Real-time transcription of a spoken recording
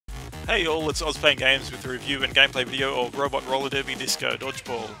Hey all, it's Oz playing games with a review and gameplay video of Robot Roller Derby Disco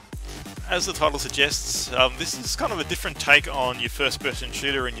Dodgeball. As the title suggests, this is kind of a different take on your first-person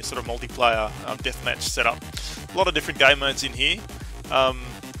shooter and your sort of multiplayer deathmatch setup. A lot of different game modes in here.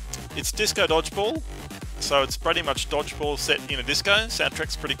 It's Disco Dodgeball, so it's pretty much dodgeball set in a disco.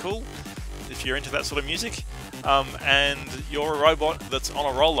 Soundtrack's pretty cool if you're into that sort of music. And you're a robot that's on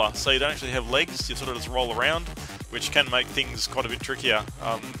a roller, so you don't actually have legs, you sort of just roll around, which can make things quite a bit trickier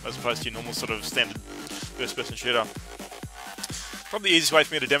as opposed to your normal sort of standard first-person shooter. Probably the easiest way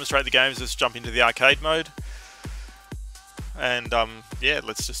for me to demonstrate the game is just jump into the arcade mode. And yeah,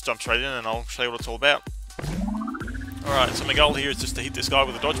 let's just jump straight in and I'll show you what it's all about. Alright, so my goal here is just to hit this guy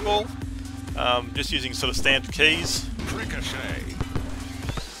with a dodgeball. Just using sort of standard keys. Ricochet.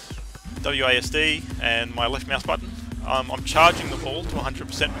 WASD and my left mouse button. I'm charging the ball to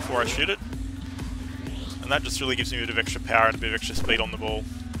 100% before I shoot it. And that just really gives me a bit of extra power and a bit of extra speed on the ball.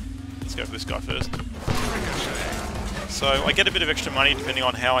 Let's go for this guy first. So I get a bit of extra money depending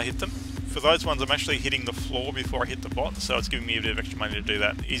on how I hit them. For those ones I'm actually hitting the floor before I hit the bot, so it's giving me a bit of extra money to do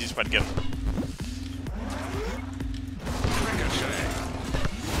that. Easiest way to get them.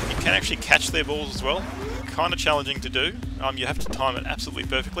 You can actually catch their balls as well. Kind of challenging to do. You have to time it absolutely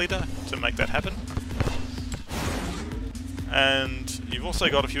perfectly to make that happen. And you've also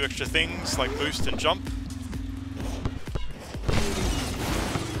got a few extra things like boost and jump.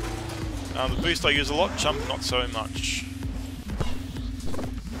 The boost I use a lot, jump not so much.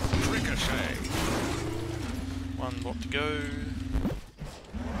 Ricochet. One bot to go.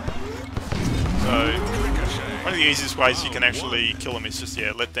 So, one of the easiest ways you can actually kill them is just,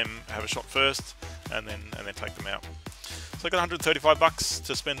 yeah, let them have a shot first and then take them out. So I got 135 bucks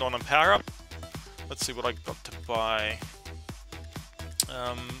to spend on a power up. Let's see what I got to buy.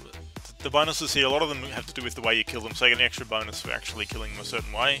 The bonuses here, a lot of them have to do with the way you kill them, so you get an extra bonus for actually killing them a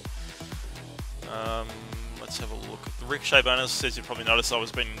certain way. Let's have a look. The ricochet bonus, as you've probably noticed,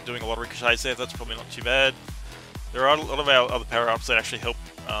 I've been doing a lot of ricochets there. That's probably not too bad. There are a lot of our other power-ups that actually help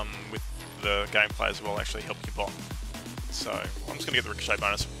with the gameplay as well, actually help your bot. So I'm just going to get the ricochet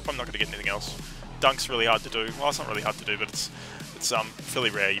bonus. I'm not going to get anything else. Dunk's really hard to do. Well, it's not really hard to do, but it's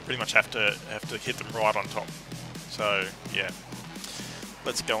fairly rare. You pretty much have to hit them right on top. So yeah,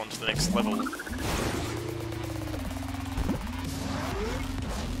 let's go on to the next level.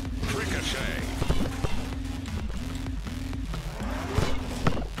 Ricochet.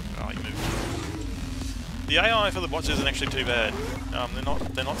 Oh, you moved. The AI for the bots isn't actually too bad.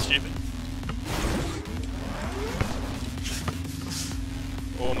 They're not stupid.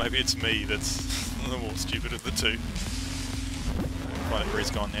 Or maybe it's me that's the more stupid of the two. Find out where he's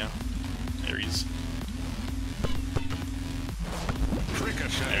gone now. There he is.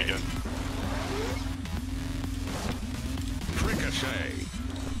 Ricochet. There we go. Ricochet.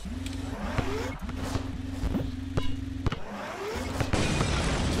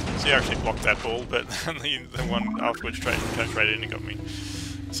 So you actually blocked that ball, but the one afterwards came straight in and got me.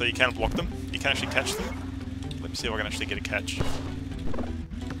 So you can block them. You can actually catch them. Let me see if I can actually get a catch.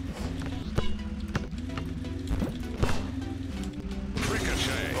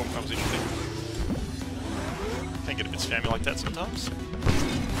 Ricochet. Oh, that was interesting. Can get a bit spammy like that sometimes.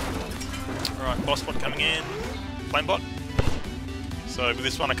 Alright, boss bot coming in. Flame bot. So with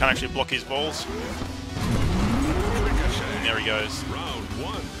this one I can't actually block his balls. And there he goes. Round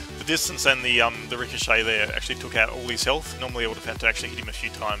one. The distance and the ricochet there actually took out all his health. Normally I would have had to actually hit him a few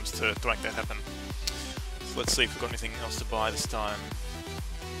times to make that happen. So let's see if we've got anything else to buy this time.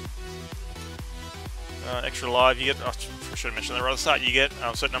 Extra live, you get, I should have mentioned that right at the start, you get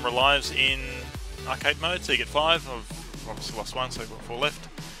a certain number of lives in arcade mode, so you get 5. I've obviously lost 1, so I've got 4 left.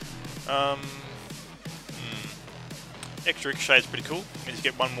 Extra ricochet is pretty cool. It means you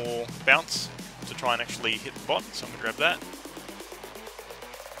get 1 more bounce to try and actually hit the bot, so I'm going to grab that.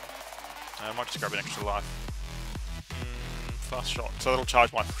 I might just grab an extra life. Fast shot, so that'll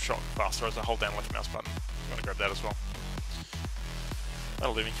charge my shot faster as I hold down left mouse button. I'm going to grab that as well.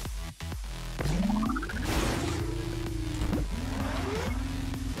 That'll do me.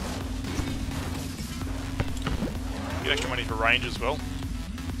 You get extra money for range as well.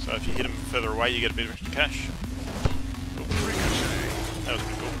 So if you hit them further away, you get a bit of extra cash. Cool. That was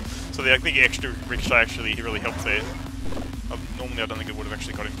pretty cool. So I think the extra ricochet actually really helped there. Normally I don't think it would have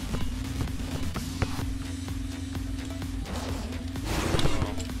actually got him.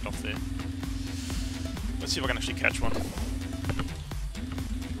 Oh, get off there. Let's see if I can actually catch one.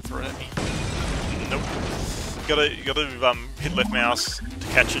 Throw it at me. Nope. You gotta hit left mouse to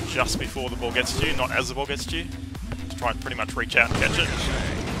catch it just before the ball gets to you, not as the ball gets to you. To try and pretty much reach out and catch it.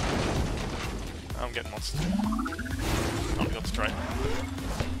 I'm getting monster. Oh, we got straight.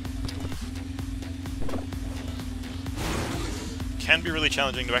 can be really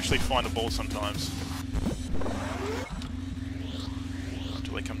challenging to actually find a ball sometimes.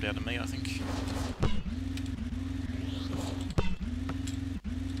 Until they come down to me, I think.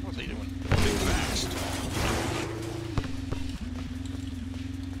 What's he doing? Too fast.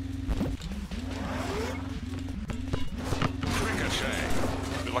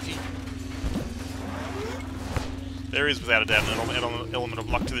 Ricochet. A bit lucky. There is, without a doubt, an element of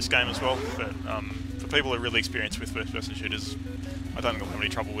luck to this game as well, but for people who are really experienced with first-person shooters, I don't think I'll have any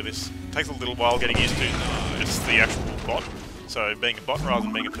trouble with this. It takes a little while getting used to just the actual bot, so being a bot rather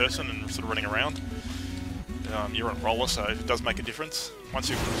than being a person and sort of running around. You're on a roller, so it does make a difference. Once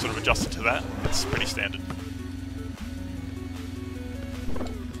you've sort of adjusted to that, it's pretty standard.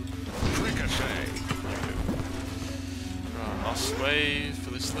 Ricochet. Right, nice wave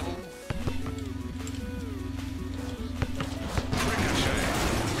for this level.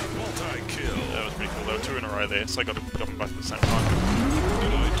 Multi-kill. That was pretty cool. There were two in a row there, so I got them both at the same time.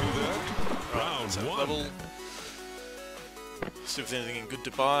 Did I do that? Round So one. level. See if there's anything good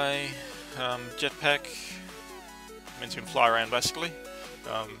to buy. Jetpack. Means you can fly around basically.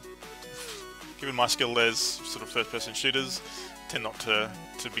 Given my skill as sort of first-person shooters, tend not to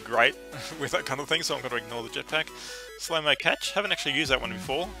be great with that kind of thing, so I'm going to ignore the jetpack. Slow-mo catch. Haven't actually used that one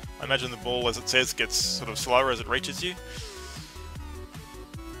before. I imagine the ball, as it says, gets sort of slower as it reaches you.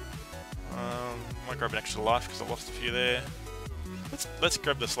 Might grab an extra life because I lost a few there. Let's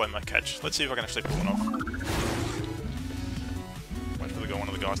grab the slow-mo catch. Let's see if I can actually pull one off. Wait for one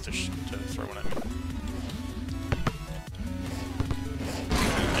of the guys to throw one at me.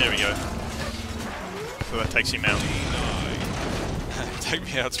 There we go. So that takes him out. Take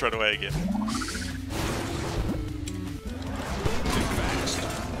me out straight away again. Too fast.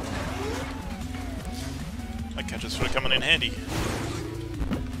 That catch is sort of coming in handy.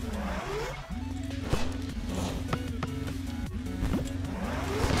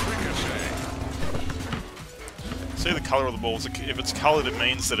 See the colour of the balls. If it's coloured, it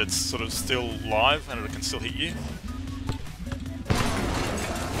means that it's sort of still live and it can still hit you.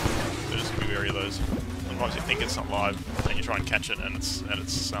 So just be wary of those. Sometimes you think it's not live and you try and catch it and it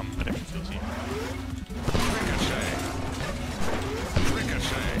actually kills you. Ricochet.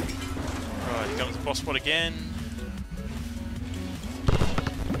 Ricochet. Right, here comes the boss spot again.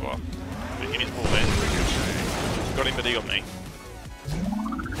 Oh, hit his ball there. Ricochet. Got him, but he got me.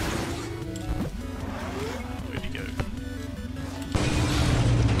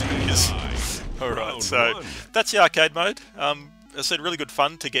 Alright, so that's the arcade mode. As I said, really good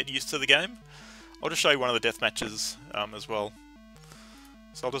fun to get used to the game. I'll just show you one of the death matches as well.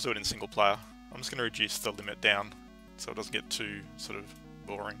 So I'll just do it in single player. I'm just going to reduce the limit down so it doesn't get too sort of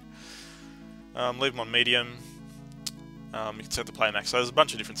boring. Leave them on medium. You can set the play max. So there's a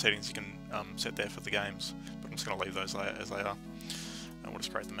bunch of different settings you can set there for the games, but I'm just going to leave those as they are. And we'll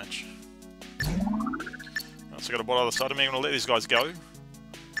just create the match. So I've got a bot on the side of me. I'm going to let these guys go.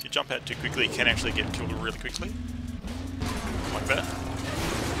 If you jump out too quickly, you can actually get killed really quickly. Like that.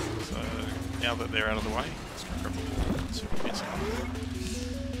 So now that they're out of the way, let's go grab the ball and see if we can get someone.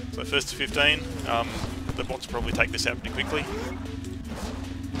 So first to 15, the bots probably take this out pretty quickly.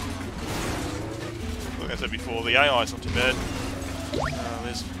 Like I said before, the AI is not too bad.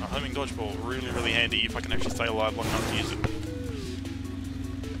 There's a homing dodgeball, really, really handy if I can actually stay alive long enough to use it.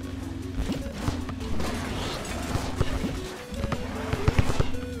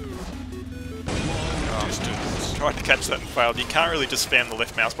 Tried to catch that and failed. You can't really just spam the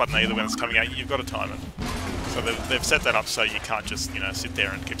left mouse button either when it's coming at you. You've got to time it. So they've set that up so you can't just, sit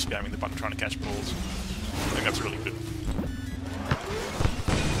there and keep spamming the button trying to catch balls. I think that's really good.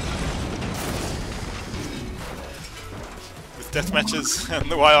 With death matches and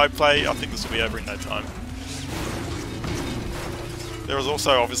the way I play, I think this will be over in no time. There is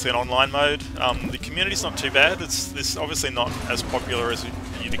also obviously an online mode. The community's not too bad. It's obviously not as popular as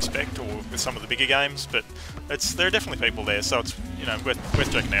you'd expect, or with some of the bigger games, but there are definitely people there, so it's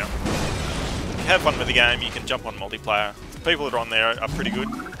worth checking out. If you have fun with the game, you can jump on multiplayer. The people that are on there are pretty good,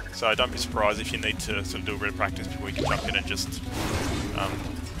 so don't be surprised if you need to sort of do a bit of practice before you can jump in and just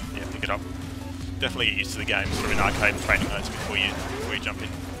pick it up. Definitely get used to the game, sort of in arcade and training modes before you jump in.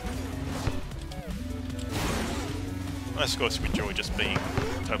 Unless of course you enjoy just being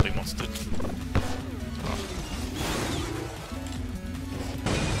totally monstered.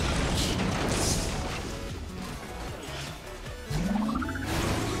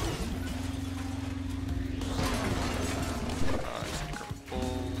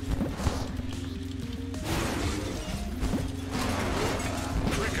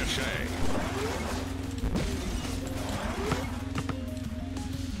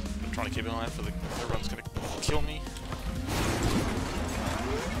 Trying to keep an eye out for everyone's going to kill me.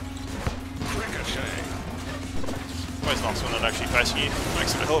 Ricochet. Always nice when they're actually facing you.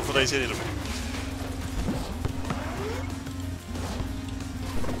 Makes it a hell of a lot easier to hit them.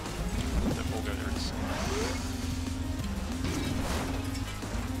 That ball go there it is.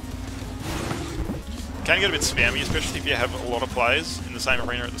 Can get a bit spammy, especially if you have a lot of players in the same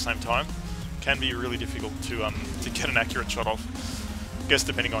arena at the same time. Can be really difficult to get an accurate shot off. I guess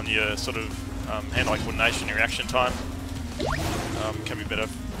depending on your sort of hand-eye coordination, your reaction time, can be better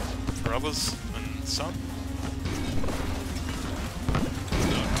for others than some.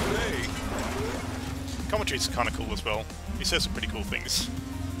 Not today. Commentary's kind of cool as well. He says some pretty cool things.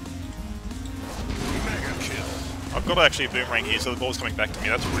 Mega kill. I've got actually a boomerang here, so the ball's coming back to me.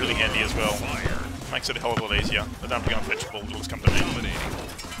 That's really handy as well. Fire. Makes it a hell of a lot easier. I don't have to go and fetch the ball, it'll just come to me. Dominating.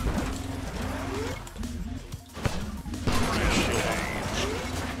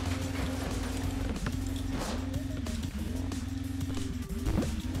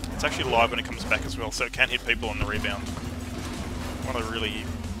 It's actually live when it comes back as well, so it can hit people on the rebound. One of the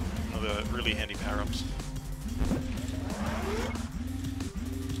really handy power-ups.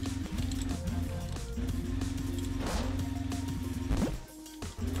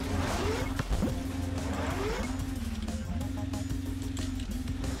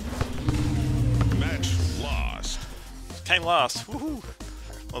 Match lost. Came last. Woohoo!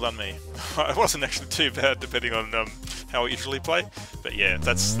 Well done, me. It wasn't actually too bad, depending on how I usually play. But yeah,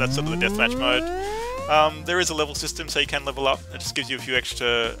 that's sort of the deathmatch mode. There is a level system, so you can level up. It just gives you a few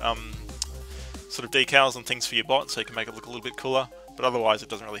extra sort of decals and things for your bot, so you can make it look a little bit cooler. But otherwise, it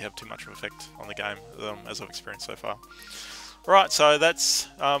doesn't really have too much of an effect on the game, as I've experienced so far. Right, so that's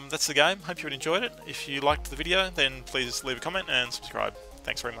the game. Hope you enjoyed it. If you liked the video, then please leave a comment and subscribe.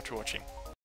 Thanks very much for watching.